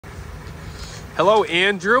Hello,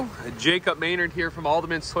 Andrew. Jacob Maynard here from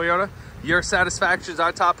Alderman's Toyota. Your satisfaction is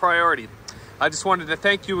our top priority. I just wanted to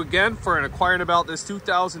thank you again for inquiring about this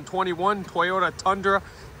 2021 Toyota Tundra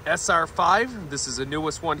SR5. This is the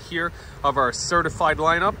newest one here of our certified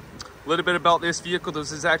lineup. A little bit about this vehicle.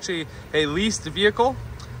 This is actually a leased vehicle.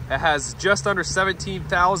 It has just under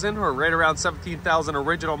 17,000 or right around 17,000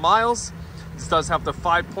 original miles. This does have the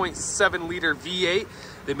 5.7 liter V8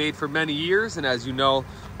 they made for many years, and as you know,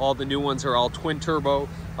 all the new ones are all twin turbo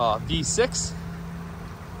V6.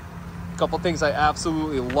 A couple things I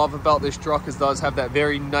absolutely love about this truck is it does have that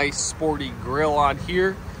very nice sporty grille on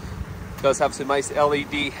here. It does have some nice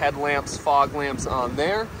LED headlamps, fog lamps on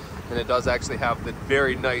there, and it does actually have the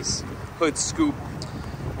very nice hood scoop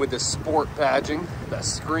with the sport badging that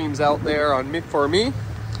screams out there on me for me.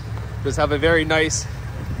 It does have a very nice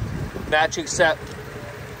matching set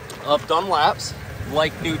of Dunlops,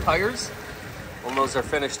 like new tires. And those are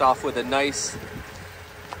finished off with a nice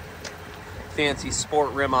fancy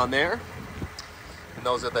sport rim on there. And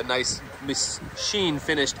those are the nice machine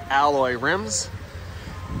finished alloy rims.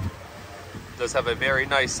 It does have a very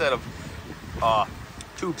nice set of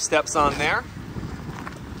tube steps on there.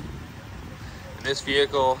 And this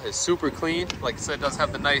vehicle is super clean. Like I said, it does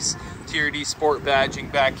have the nice TRD sport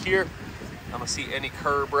badging back here. I don't see any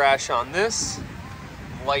curb rash on this.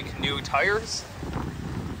 Like new tires.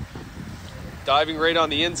 Diving right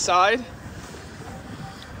on the inside.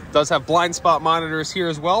 Does have blind spot monitors here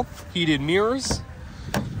as well. Heated mirrors.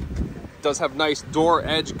 Does have nice door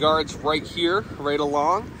edge guards right here, right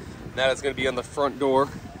along. That is going to be on the front door,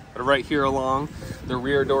 but right here along the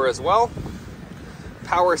rear door as well.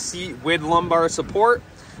 Power seat with lumbar support.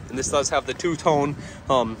 And this does have the two-tone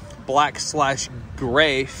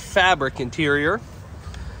black/gray fabric interior.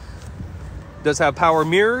 Does have power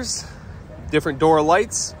mirrors, different door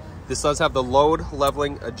lights. This does have the load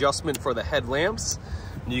leveling adjustment for the headlamps.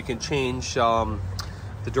 And you can change the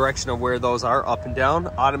direction of where those are, up and down.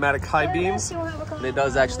 Automatic high beams. And it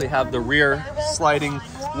does actually have the rear sliding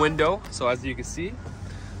window. So as you can see,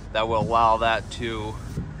 that will allow that to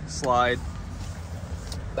slide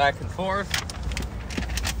back and forth.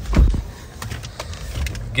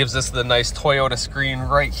 Gives us the nice Toyota screen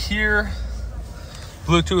right here.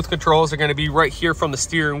 Bluetooth controls are going to be right here from the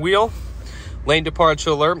steering wheel. Lane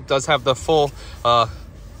departure alert does have the full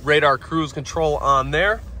radar cruise control on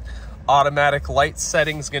there. Automatic light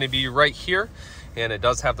settings going to be right here, and it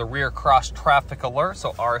does have the rear cross traffic alert,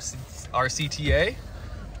 so RCTA.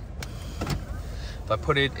 If I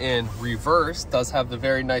put it in reverse, does have the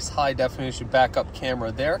very nice high definition backup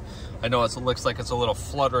camera there. I know it looks like it's a little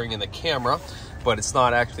fluttering in the camera, but it's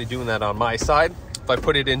not actually doing that on my side. If I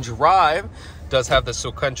put it in drive, does have the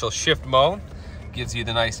sequential shift mode. Gives you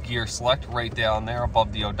the nice gear select right down there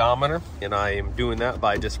above the odometer, and I am doing that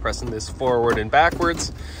by just pressing this forward and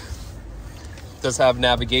backwards. Does have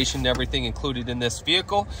navigation and everything included in this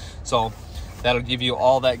vehicle, so that'll give you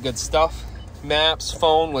all that good stuff. Maps,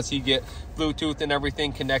 phone, once you get Bluetooth and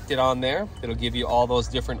everything connected on there, it'll give you all those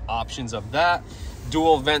different options of that.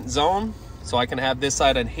 Dual vent zone, so I can have this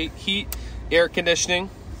side on heat, air conditioning.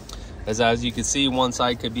 As you can see, one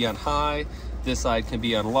side could be on high, this side can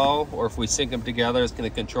be on low, or if we sync them together, it's going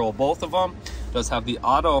to control both of them. It does have the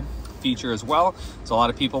auto feature as well, so a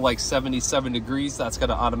lot of people like 77 degrees. That's going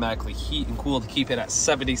to automatically heat and cool to keep it at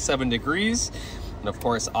 77 degrees. And of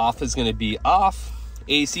course, off is going to be off.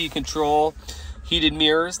 AC control, heated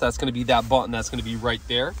mirrors, that's going to be that button that's going to be right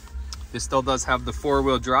there. This still does have the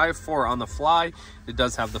 4-wheel drive, 4 on the fly. It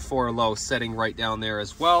does have the 4 low setting right down there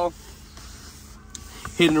as well.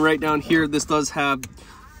 Hidden right down here, this does have,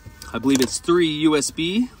 I believe it's 3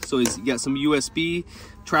 USB, so you got some USB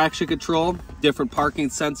traction control, different parking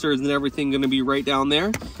sensors and everything going to be right down there.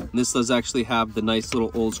 And this does actually have the nice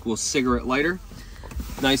little old school cigarette lighter.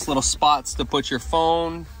 Nice little spots to put your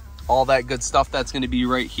phone, all that good stuff that's going to be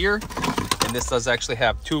right here. And this does actually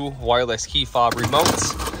have 2 wireless key fob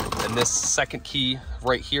remotes. And this second key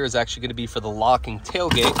right here is actually going to be for the locking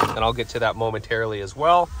tailgate, and I'll get to that momentarily as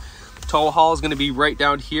well. Tow haul is going to be right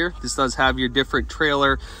down here. This does have your different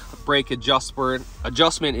trailer brake adjustment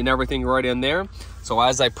and everything right in there. So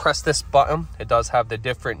as I press this button, it does have the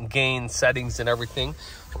different gain settings and everything.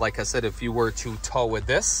 Like I said, if you were to tow with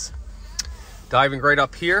this. Diving right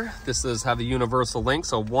up here, this does have the universal link.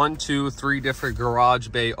 So 1, 2, 3 different garage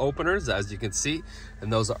bay openers, as you can see,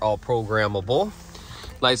 and those are all programmable.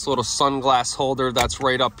 Nice little sunglass holder that's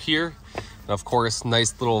right up here. And of course,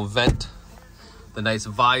 nice little vent, the nice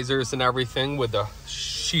visors and everything with the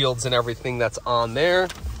shields and everything that's on there.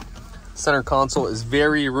 Center console is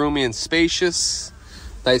very roomy and spacious.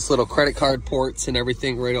 Nice little credit card ports and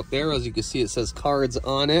everything right up there. As you can see, it says cards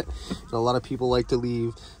on it. And a lot of people like to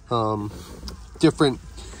leave different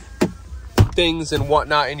things and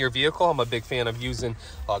whatnot in your vehicle. I'm a big fan of using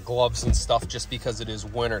gloves and stuff just because it is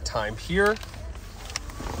winter time here.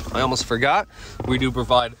 I almost forgot, we do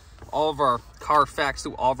provide all of our Carfax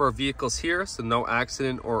to all of our vehicles here, so no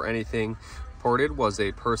accident or anything reported was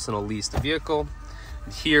a personal leased vehicle.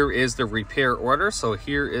 Here is the repair order. So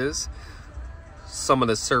here is some of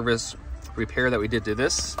the service repair that we did to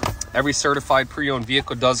this. Every certified pre-owned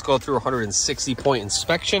vehicle does go through a 160-point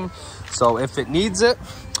inspection. So if it needs it,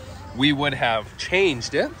 we would have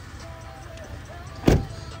changed it.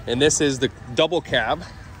 And this is the double cab.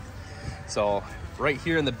 So right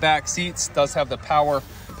here in the back seats does have the power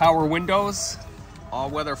windows,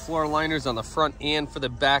 all-weather floor liners on the front and for the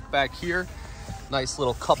back here. Nice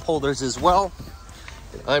little cup holders as well.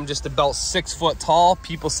 I'm just about 6 foot tall.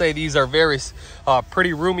 People say these are very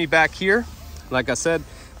pretty roomy back here. Like I said,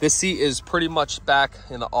 this seat is pretty much back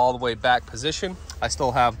in the all the way back position. I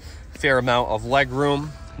still have a fair amount of leg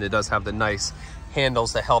room. And it does have the nice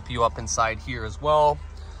handles to help you up inside here as well.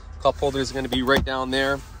 Cup holders are going to be right down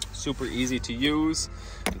there. Super easy to use.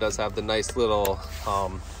 It does have the nice little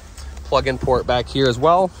plug-in port back here as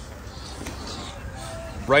well.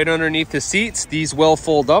 Right underneath the seats, these will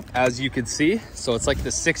fold up, as you can see. So it's like the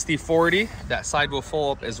 60-40. That side will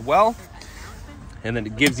fold up as well. And then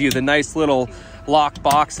it gives you the nice little lock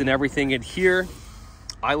box and everything in here.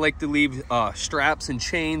 I like to leave straps and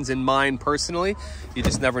chains in mine personally. You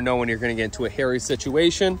just never know when you're going to get into a hairy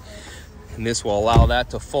situation. And this will allow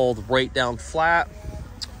that to fold right down flat,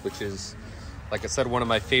 which is, like I said, one of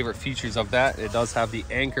my favorite features of that. It does have the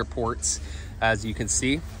anchor ports, as you can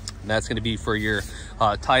see. And that's going to be for your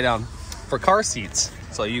tie down for car seats.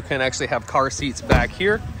 So you can actually have car seats back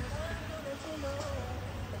here.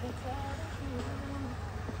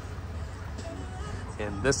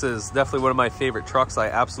 And this is definitely one of my favorite trucks. I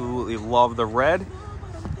absolutely love the red.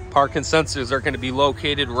 Parking sensors are going to be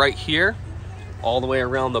located right here, all the way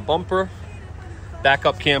around the bumper.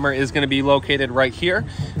 Backup camera is going to be located right here.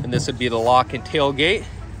 And this would be the lock and tailgate.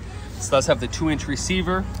 This does have the 2-inch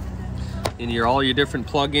receiver. And all your different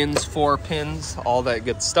plugins, 4 pins, all that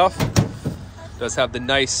good stuff. Does have the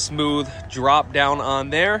nice smooth drop down on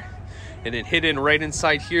there. And then hidden right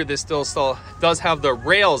inside here, this still does have the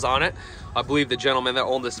rails on it. I believe the gentleman that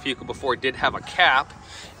owned this vehicle before did have a cap,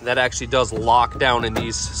 and that actually does lock down in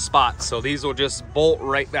these spots. So these will just bolt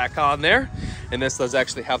right back on there. And this does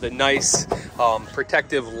actually have the nice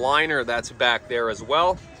protective liner that's back there as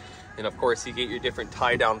well. And of course, you get your different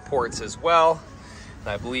tie down ports as well. And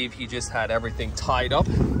I believe he just had everything tied up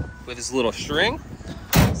with his little string.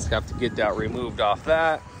 Just have to get that removed off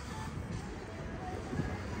that.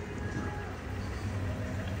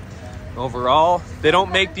 Overall, they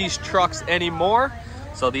don't make these trucks anymore,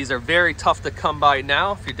 so these are very tough to come by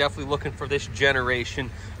now if you're definitely looking for this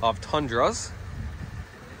generation of Tundras.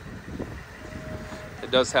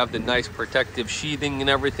 It does have the nice protective sheathing and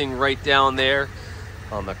everything right down there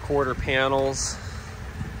on the quarter panels.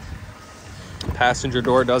 Passenger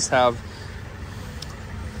door does have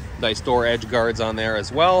nice door edge guards on there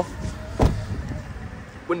as well.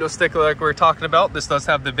 Window sticker, like we were talking about, this does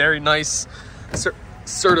have the very nice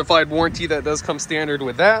certified warranty that does come standard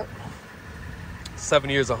with that. 7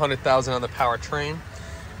 years, 100,000 on the powertrain.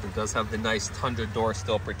 It does have the nice Tundra door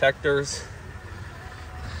sill protectors.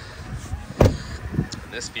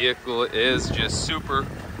 This vehicle is just super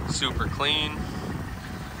clean.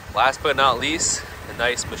 Last but not least, the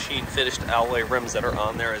nice machine finished alloy rims that are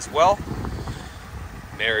on there as well,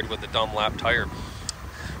 married with the Dunlop tire.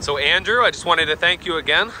 So Andrew, I just wanted to thank you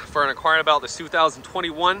again for inquiring about this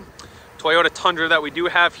 2021 Toyota Tundra that we do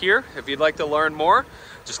have here. If you'd like to learn more,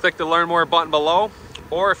 just click the learn more button below,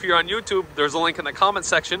 or if you're on YouTube, there's a link in the comment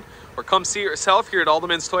section, or come see it yourself here at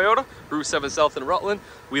Alderman's Toyota, Route 7 South in Rutland.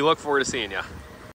 We look forward to seeing you.